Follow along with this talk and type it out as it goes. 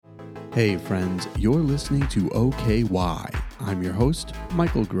Hey friends, you're listening to OKY. I'm your host,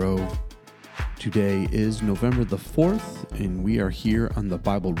 Michael Grove. Today is November the 4th, and we are here on the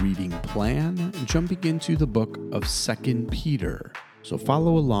Bible reading plan, jumping into the book of 2 Peter. So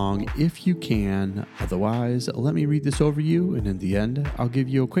follow along if you can. Otherwise, let me read this over you, and in the end, I'll give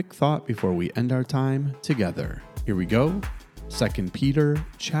you a quick thought before we end our time together. Here we go. 2 Peter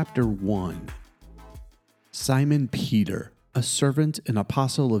chapter 1. Simon Peter, a servant and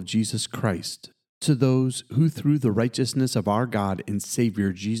apostle of Jesus Christ, to those who through the righteousness of our God and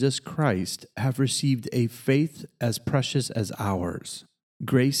Savior Jesus Christ have received a faith as precious as ours.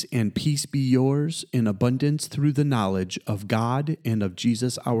 Grace and peace be yours in abundance through the knowledge of God and of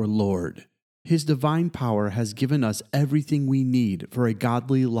Jesus our Lord. His divine power has given us everything we need for a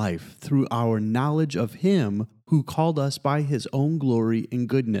godly life through our knowledge of Him who called us by His own glory and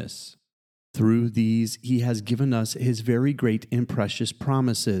goodness. Through these he has given us his very great and precious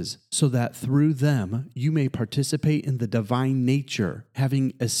promises, so that through them you may participate in the divine nature,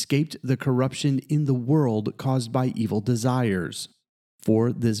 having escaped the corruption in the world caused by evil desires.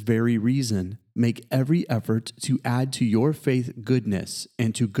 For this very reason, make every effort to add to your faith goodness,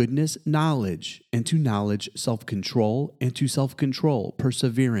 and to goodness knowledge, and to knowledge self-control, and to self-control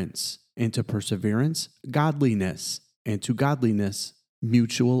perseverance, and to perseverance godliness, and to godliness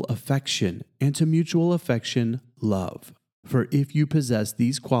mutual affection, and to mutual affection, love. For if you possess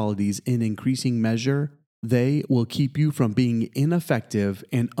these qualities in increasing measure, they will keep you from being ineffective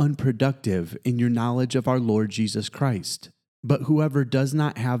and unproductive in your knowledge of our Lord Jesus Christ. But whoever does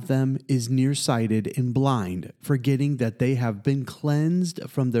not have them is nearsighted and blind, forgetting that they have been cleansed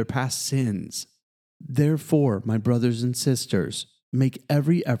from their past sins. Therefore, my brothers and sisters, make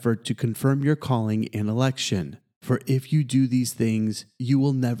every effort to confirm your calling and election. For if you do these things, you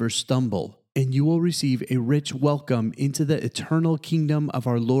will never stumble, and you will receive a rich welcome into the eternal kingdom of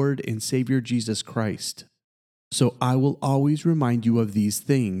our Lord and Savior Jesus Christ. So I will always remind you of these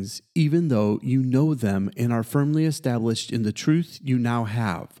things, even though you know them and are firmly established in the truth you now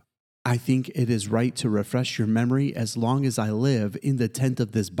have. I think it is right to refresh your memory as long as I live in the tent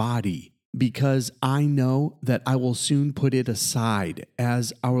of this body, because I know that I will soon put it aside,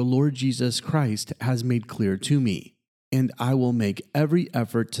 as our Lord Jesus Christ has made clear to me. And I will make every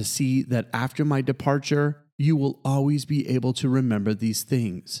effort to see that after my departure, you will always be able to remember these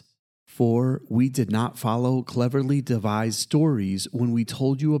things. For we did not follow cleverly devised stories when we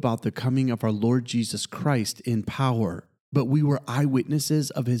told you about the coming of our Lord Jesus Christ in power, but we were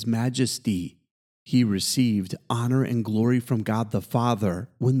eyewitnesses of His majesty. He received honor and glory from God the Father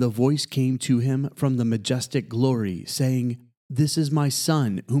when the voice came to him from the majestic glory, saying, "This is my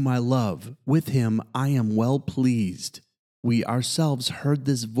Son, whom I love. With him I am well pleased." We ourselves heard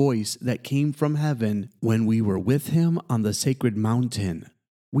this voice that came from heaven when we were with him on the sacred mountain.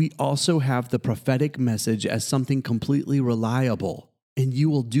 We also have the prophetic message as something completely reliable, and you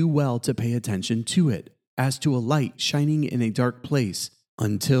will do well to pay attention to it, as to a light shining in a dark place,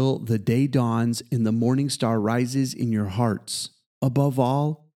 until the day dawns and the morning star rises in your hearts. Above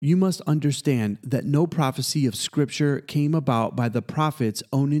all, you must understand that no prophecy of Scripture came about by the prophet's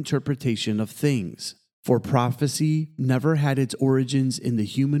own interpretation of things. For prophecy never had its origins in the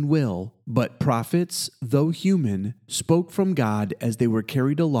human will, but prophets, though human, spoke from God as they were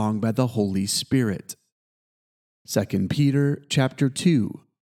carried along by the Holy Spirit. 2 Peter chapter 2.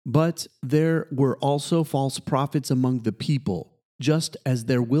 But there were also false prophets among the people, just as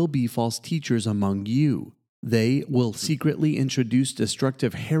there will be false teachers among you. They will secretly introduce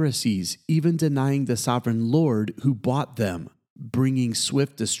destructive heresies, even denying the sovereign Lord who bought them, bringing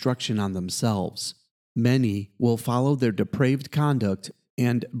swift destruction on themselves. Many will follow their depraved conduct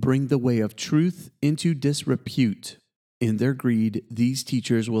and bring the way of truth into disrepute. In their greed, these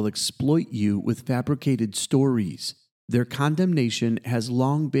teachers will exploit you with fabricated stories. Their condemnation has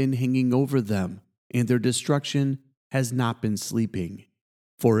long been hanging over them, and their destruction has not been sleeping.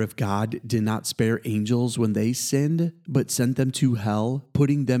 For if God did not spare angels when they sinned, but sent them to hell,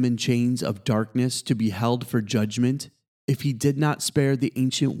 putting them in chains of darkness to be held for judgment, if He did not spare the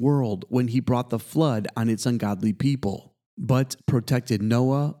ancient world when He brought the flood on its ungodly people, but protected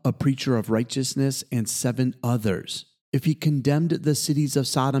Noah, a preacher of righteousness, and 7 others, if He condemned the cities of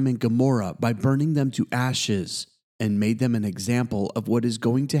Sodom and Gomorrah by burning them to ashes, and made them an example of what is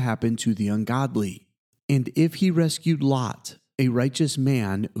going to happen to the ungodly, and if He rescued Lot, a righteous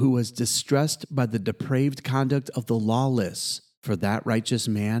man who was distressed by the depraved conduct of the lawless, for that righteous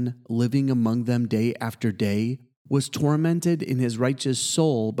man, living among them day after day, was tormented in his righteous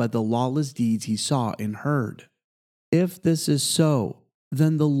soul by the lawless deeds he saw and heard. If this is so,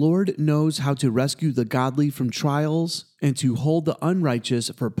 Then the Lord knows how to rescue the godly from trials and to hold the unrighteous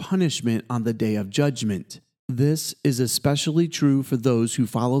for punishment on the day of judgment. This is especially true for those who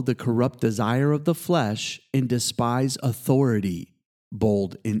follow the corrupt desire of the flesh and despise authority.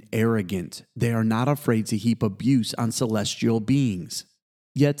 Bold and arrogant, they are not afraid to heap abuse on celestial beings.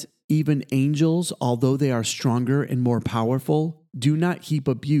 Yet even angels, although they are stronger and more powerful, do not heap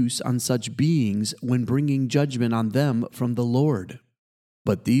abuse on such beings when bringing judgment on them from the Lord.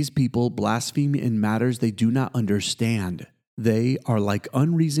 But these people blaspheme in matters they do not understand. They are like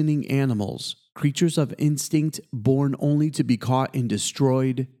unreasoning animals, creatures of instinct, born only to be caught and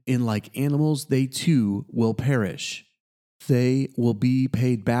destroyed, and like animals they too will perish. They will be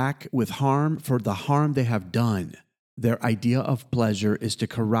paid back with harm for the harm they have done. Their idea of pleasure is to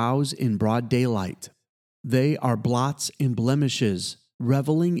carouse in broad daylight. They are blots and blemishes,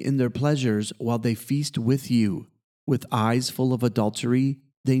 reveling in their pleasures while they feast with you. With eyes full of adultery,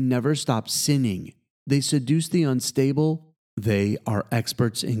 they never stop sinning. They seduce the unstable. They are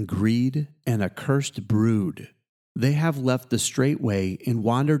experts in greed, an accursed brood. They have left the straight way and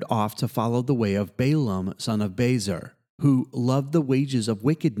wandered off to follow the way of Balaam, son of Bezer, who loved the wages of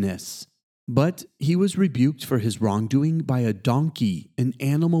wickedness. But he was rebuked for his wrongdoing by a donkey, an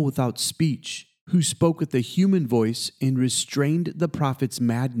animal without speech, who spoke with a human voice and restrained the prophet's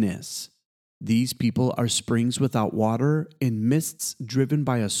madness. These people are springs without water and mists driven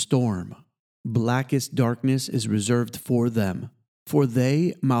by a storm. Blackest darkness is reserved for them, for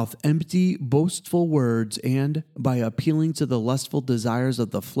they mouth empty, boastful words, and, by appealing to the lustful desires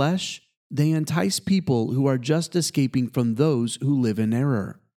of the flesh, they entice people who are just escaping from those who live in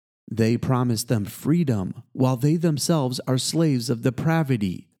error. They promise them freedom, while they themselves are slaves of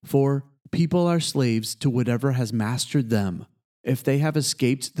depravity, for people are slaves to whatever has mastered them. If they have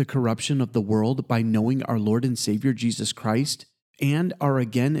escaped the corruption of the world by knowing our Lord and Savior Jesus Christ, and are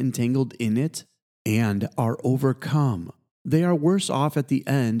again entangled in it, and are overcome, they are worse off at the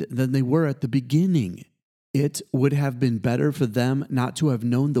end than they were at the beginning. It would have been better for them not to have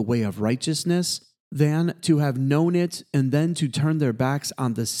known the way of righteousness than to have known it and then to turn their backs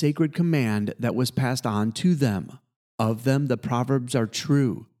on the sacred command that was passed on to them. Of them the proverbs are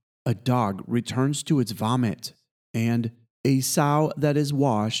true. A dog returns to its vomit, and a sow that is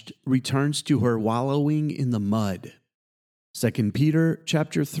washed returns to her wallowing in the mud. 2 Peter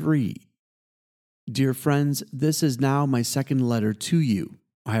chapter 3. Dear friends, this is now my second letter to you.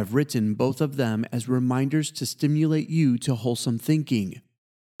 I have written both of them as reminders to stimulate you to wholesome thinking.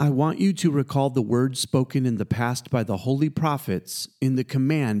 I want you to recall the words spoken in the past by the holy prophets in the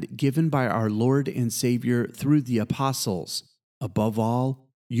command given by our Lord and Savior through the apostles. Above all,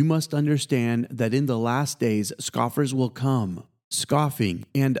 you must understand that in the last days scoffers will come, scoffing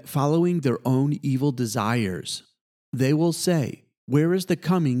and following their own evil desires. They will say, "Where is the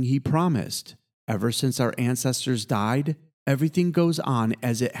coming he promised? Ever since our ancestors died, everything goes on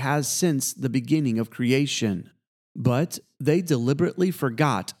as it has since the beginning of creation." But they deliberately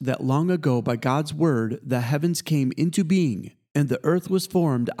forgot that long ago by God's word the heavens came into being, and the earth was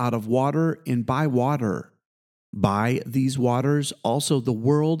formed out of water and by water. By these waters also the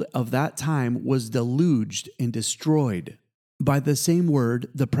world of that time was deluged and destroyed. By the same word,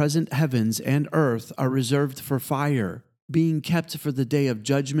 the present heavens and earth are reserved for fire, being kept for the day of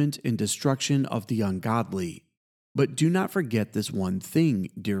judgment and destruction of the ungodly. But do not forget this one thing,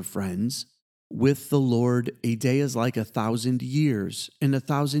 dear friends. With the Lord, a day is like 1,000 years, and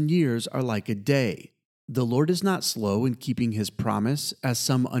 1,000 years are like a day. The Lord is not slow in keeping his promise, as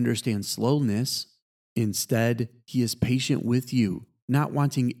some understand slowness. Instead, he is patient with you, not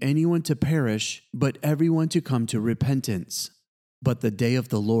wanting anyone to perish, but everyone to come to repentance. But the day of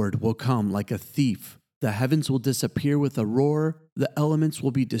the Lord will come like a thief. The heavens will disappear with a roar, the elements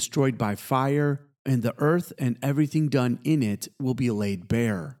will be destroyed by fire, and the earth and everything done in it will be laid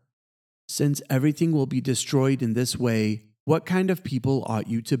bare. Since everything will be destroyed in this way, what kind of people ought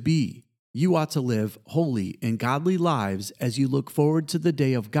you to be? You ought to live holy and godly lives as you look forward to the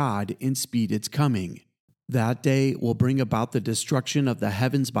day of God and speed its coming. That day will bring about the destruction of the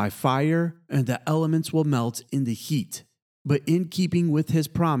heavens by fire, and the elements will melt in the heat. But in keeping with his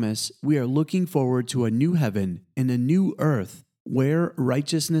promise, we are looking forward to a new heaven and a new earth where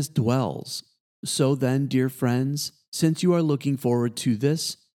righteousness dwells. So then, dear friends, since you are looking forward to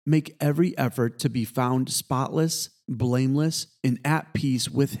this, make every effort to be found spotless, blameless, and at peace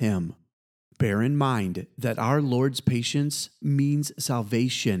with him. Bear in mind that our Lord's patience means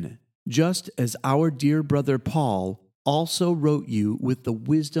salvation, just as our dear brother Paul also wrote you with the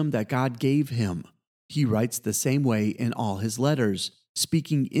wisdom that God gave him. He writes the same way in all his letters,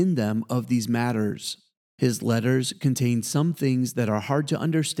 speaking in them of these matters. His letters contain some things that are hard to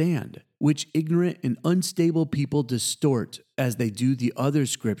understand, which ignorant and unstable people distort as they do the other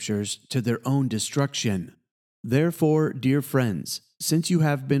scriptures to their own destruction. Therefore, dear friends, since you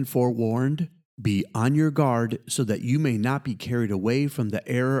have been forewarned, be on your guard so that you may not be carried away from the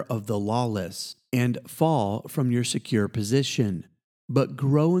error of the lawless and fall from your secure position, but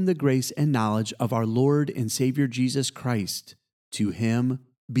grow in the grace and knowledge of our Lord and Savior Jesus Christ. To him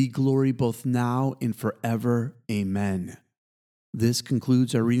be glory both now and forever. Amen. This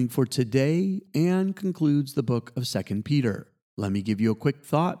concludes our reading for today and concludes the book of 2 Peter. Let me give you a quick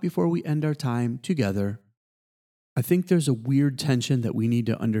thought before we end our time together. I think there's a weird tension that we need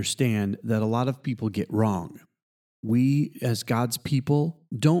to understand that a lot of people get wrong. We, as God's people,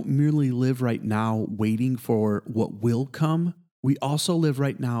 don't merely live right now waiting for what will come. We also live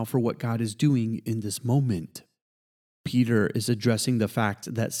right now for what God is doing in this moment. Peter is addressing the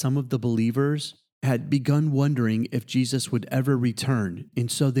fact that some of the believers had begun wondering if Jesus would ever return,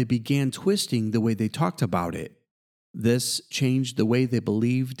 and so they began twisting the way they talked about it. This changed the way they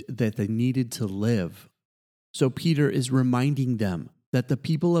believed that they needed to live. So Peter is reminding them that the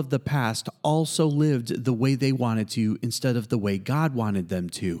people of the past also lived the way they wanted to instead of the way God wanted them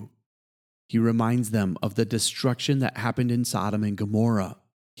to. He reminds them of the destruction that happened in Sodom and Gomorrah.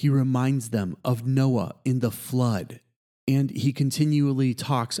 He reminds them of Noah in the flood. And he continually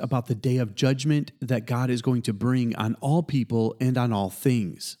talks about the day of judgment that God is going to bring on all people and on all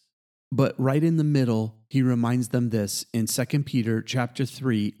things. But right in the middle, he reminds them this in 2 Peter chapter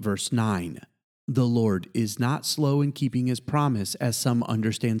 3, verse 9. The Lord is not slow in keeping his promise, as some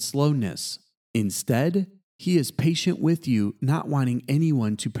understand slowness. Instead, he is patient with you, not wanting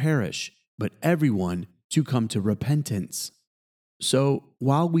anyone to perish, but everyone to come to repentance. So,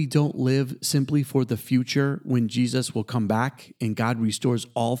 while we don't live simply for the future when Jesus will come back and God restores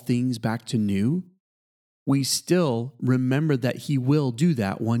all things back to new, we still remember that he will do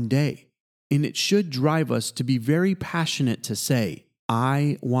that one day. And it should drive us to be very passionate to say,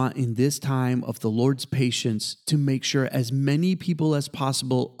 I want in this time of the Lord's patience to make sure as many people as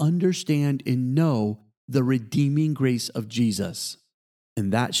possible understand and know the redeeming grace of Jesus.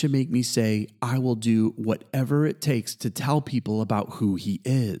 And that should make me say, I will do whatever it takes to tell people about who he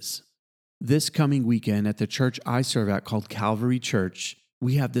is. This coming weekend at the church I serve at called Calvary Church,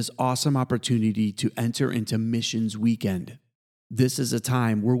 we have this awesome opportunity to enter into Missions Weekend. This is a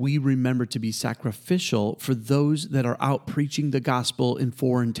time where we remember to be sacrificial for those that are out preaching the gospel in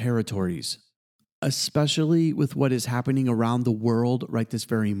foreign territories. Especially with what is happening around the world right this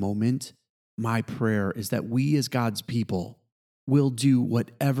very moment, my prayer is that we as God's people will do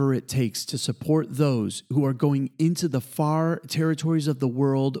whatever it takes to support those who are going into the far territories of the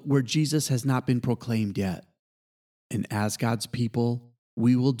world where Jesus has not been proclaimed yet. And as God's people,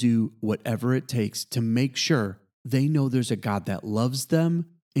 we will do whatever it takes to make sure they know there's a God that loves them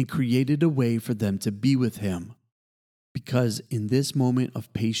and created a way for them to be with him. Because in this moment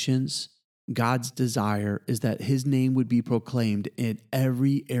of patience, God's desire is that his name would be proclaimed in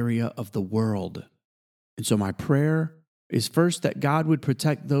every area of the world. And so my prayer is first that God would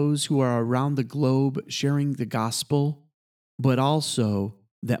protect those who are around the globe sharing the gospel, but also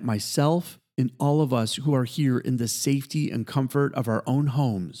that myself and all of us who are here in the safety and comfort of our own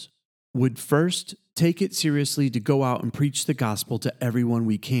homes would first take it seriously to go out and preach the gospel to everyone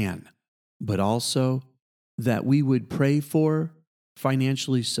we can, but also that we would pray for,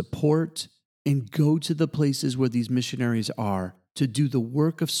 financially support, and go to the places where these missionaries are to do the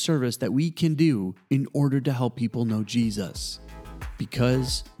work of service that we can do in order to help people know Jesus.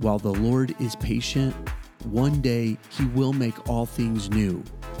 Because while the Lord is patient, one day he will make all things new.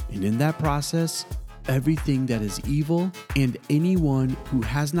 And in that process, everything that is evil and anyone who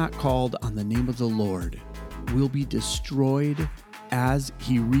has not called on the name of the Lord will be destroyed as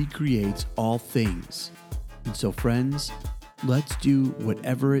he recreates all things. And so, friends, let's do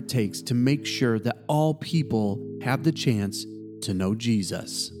whatever it takes to make sure that all people have the chance to know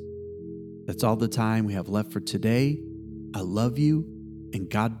Jesus. That's all the time we have left for today. I love you, and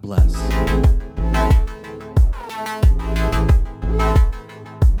God bless.